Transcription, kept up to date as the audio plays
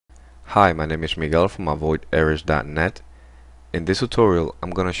Hi, my name is Miguel from avoiderrors.net. In this tutorial,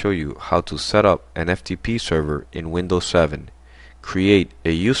 I'm going to show you how to set up an FTP server in Windows 7, create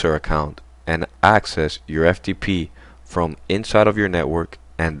a user account, and access your FTP from inside of your network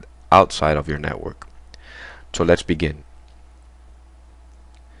and outside of your network. So let's begin.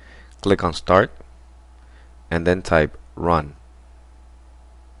 Click on Start and then type Run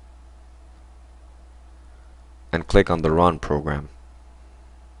and click on the Run program.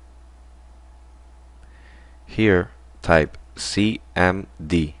 Here, type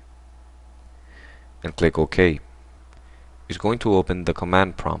CMD and click OK. It's going to open the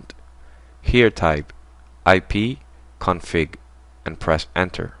command prompt. Here type ipconfig and press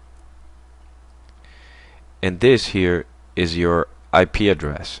enter. And this here is your IP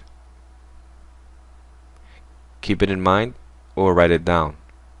address. Keep it in mind or write it down.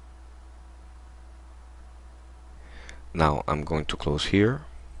 Now I'm going to close here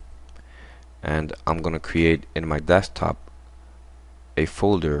and I'm going to create in my desktop a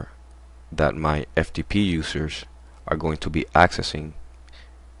folder that my FTP users are going to be accessing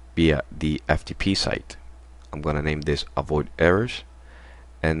via the FTP site. I'm going to name this Avoid Errors,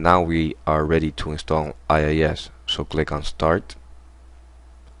 and now we are ready to install IIS. So click on Start,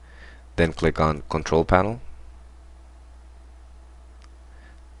 then click on Control Panel,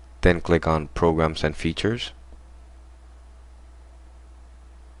 then click on Programs and Features,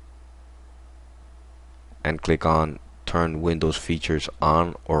 and click on Turn Windows Features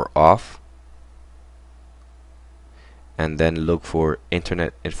on or off, and then look for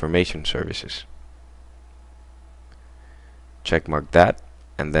Internet Information Services. Checkmark that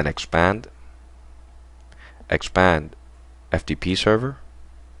and then expand FTP server,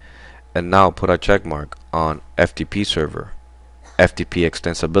 and now put a checkmark on FTP server, FTP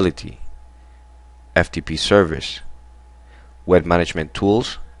extensibility, FTP service, web management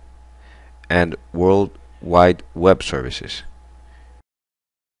tools, and World Wide Web Services,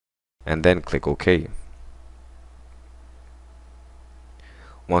 and then click OK.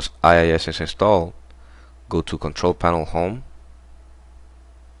 Once IIS is installed, go to Control Panel Home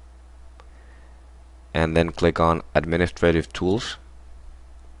and then click on Administrative Tools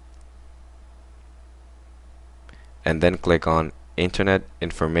and then click on Internet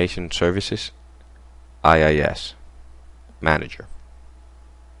Information Services IIS Manager.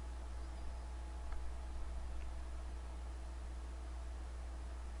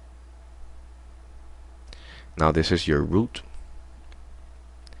 Now this is your root,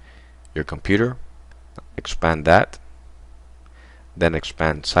 your computer. Expand that, then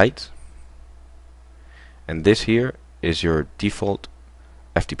expand sites, and this here is your default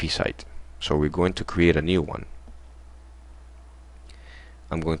FTP site. So we're going to create a new one.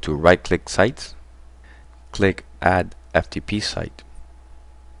 I'm going to right click Sites, click Add FTP Site.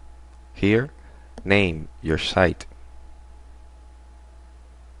 Here, name your site.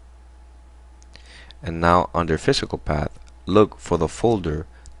 And now under Physical Path, look for the folder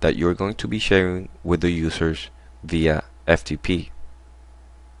that you're going to be sharing with the users via FTP.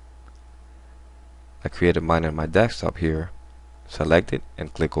 I created mine on my desktop here. Select it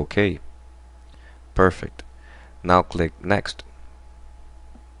and click OK. Perfect. Now click Next.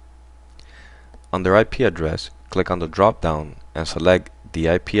 Under IP address, click on the drop down and select the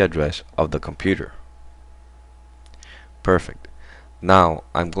IP address of the computer. Perfect. Now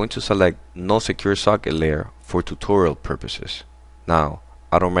I'm going to select No Secure Socket Layer for tutorial purposes. Now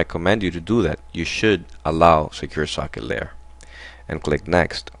I don't recommend you to do that. You should allow Secure Socket Layer and click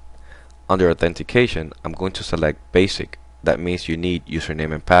Next. Under Authentication, I'm going to select Basic. That means you need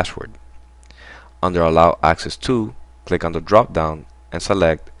username and password. Under Allow Access To, click on the drop down and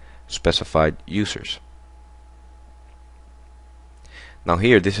select Specified Users. Now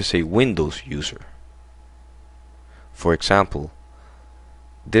here, this is a Windows user. For example,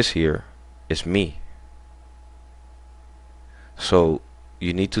 this here is me. So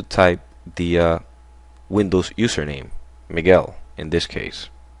you need to type the Windows username, Miguel in this case,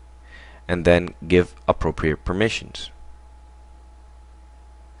 and then give appropriate permissions.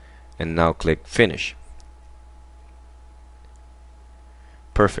 And now click Finish.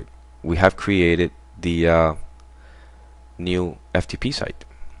 Perfect. We have created the new FTP site.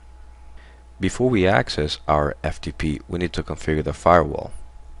 Before we access our FTP, we need to configure the firewall.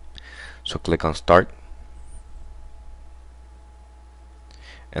 So click on Start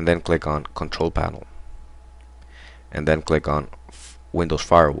and then click on Control Panel and then click on Windows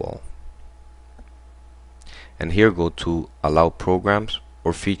Firewall, and here go to Allow Programs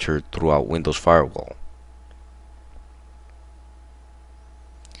or Feature throughout Windows Firewall,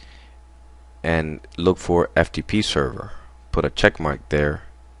 and look for FTP server. Put a check mark there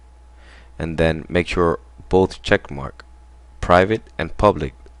and then make sure both checkmark, private and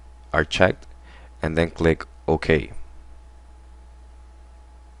public, are checked, and then click OK.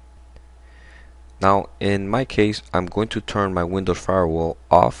 Now in my case, I'm going to turn my Windows firewall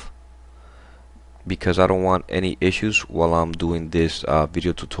off because I don't want any issues while I'm doing this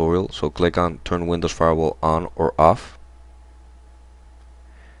video tutorial. So click on turn Windows firewall on or off,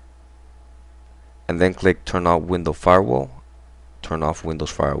 and then click turn off Windows firewall, turn off Windows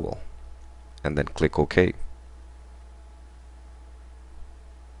firewall, and then click OK.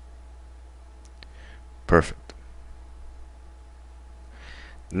 Perfect.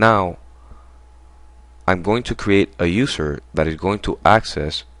 Now I'm going to create a user that is going to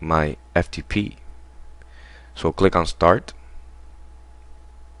access my FTP. So click on Start,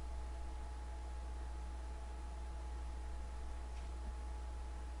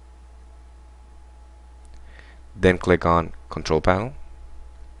 then click on Control Panel,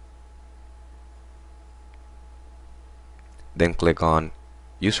 then click on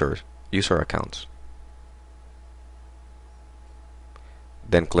user accounts,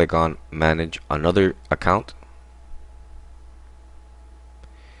 then click on Manage another account,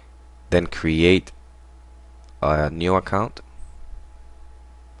 then create a new account,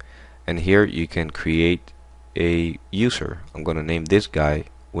 and here you can create a user. I'm going to name this guy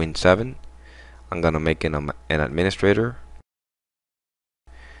Win7. I'm going to make him an administrator,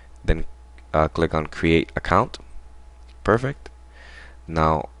 then click on Create Account. Perfect.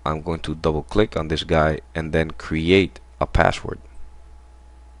 Now I'm going to double click on this guy and then create a password.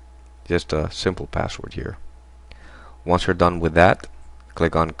 Just a simple password here. Once you're done with that,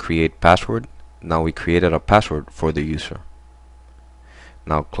 click on Create Password. Now we created a password for the user.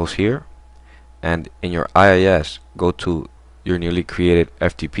 Now close here, and in your IIS, go to your newly created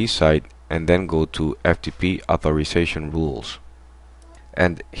FTP site and then go to FTP Authorization Rules.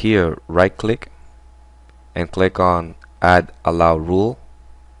 And here right click and click on Add Allow Rule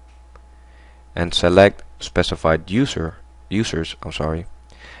and select Specified Users,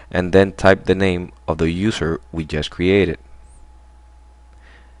 and then type the name of the user we just created.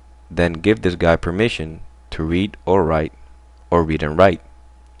 Then give this guy permission to read or write, or read and write,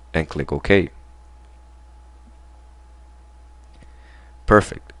 and click OK.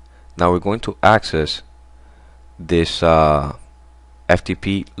 Perfect. Now we're going to access this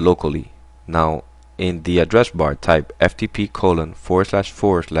FTP locally. Now in the address bar, type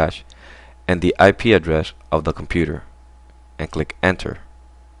FTP:// and the IP address of the computer, and click Enter.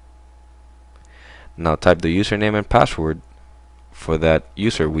 Now type the username and password for that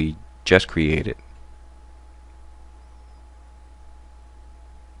user we just created.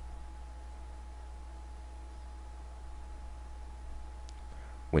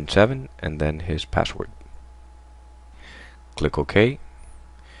 Win7 and then his password. Click OK,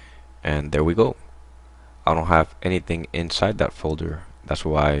 and there we go. I don't have anything inside that folder, that's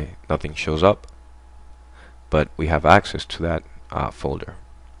why nothing shows up, but we have access to that folder.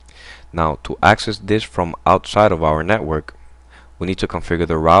 Now to access this from outside of our network, we need to configure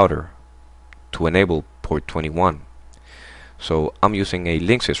the router to enable port 21. So I'm using a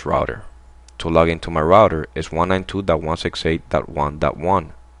Linksys router. To log into my router is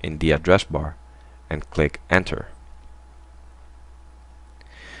 192.168.1.1 in the address bar, and click Enter.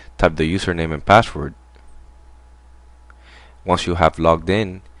 Type the username and password. Once you have logged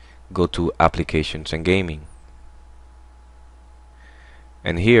in, go to Applications and Gaming.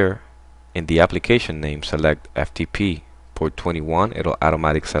 And here, in the application name, select FTP port 21. It'll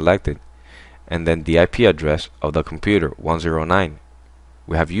automatically select it. And then the IP address of the computer, 109.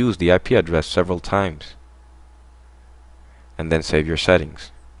 We have used the IP address several times. And then save your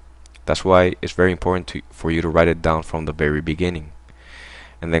settings. That's why it's very important for you to write it down from the very beginning.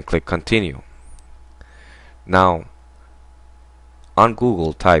 And then click Continue. Now, on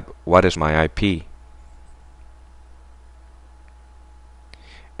Google, type "What is my IP?"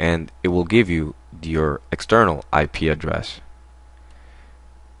 and it will give you your external IP address.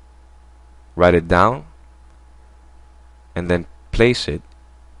 Write it down and then place it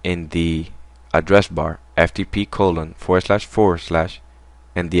in the address bar, FTP://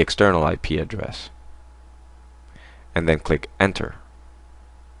 and the external IP address, and then click Enter.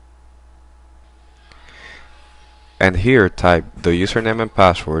 And here type the username and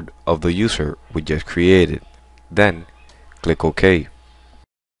password of the user we just created. Then click OK.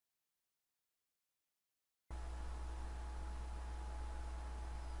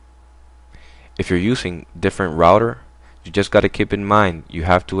 If you're using different router, you just got to keep in mind you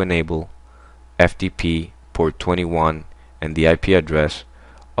have to enable FTP port 21 and the IP address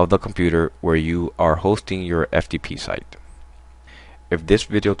of the computer where you are hosting your FTP site. If this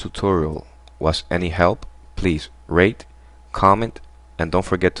video tutorial was any help, please rate, comment, and don't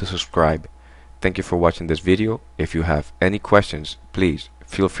forget to subscribe. Thank you for watching this video. If you have any questions, please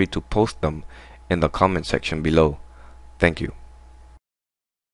feel free to post them in the comment section below. Thank you.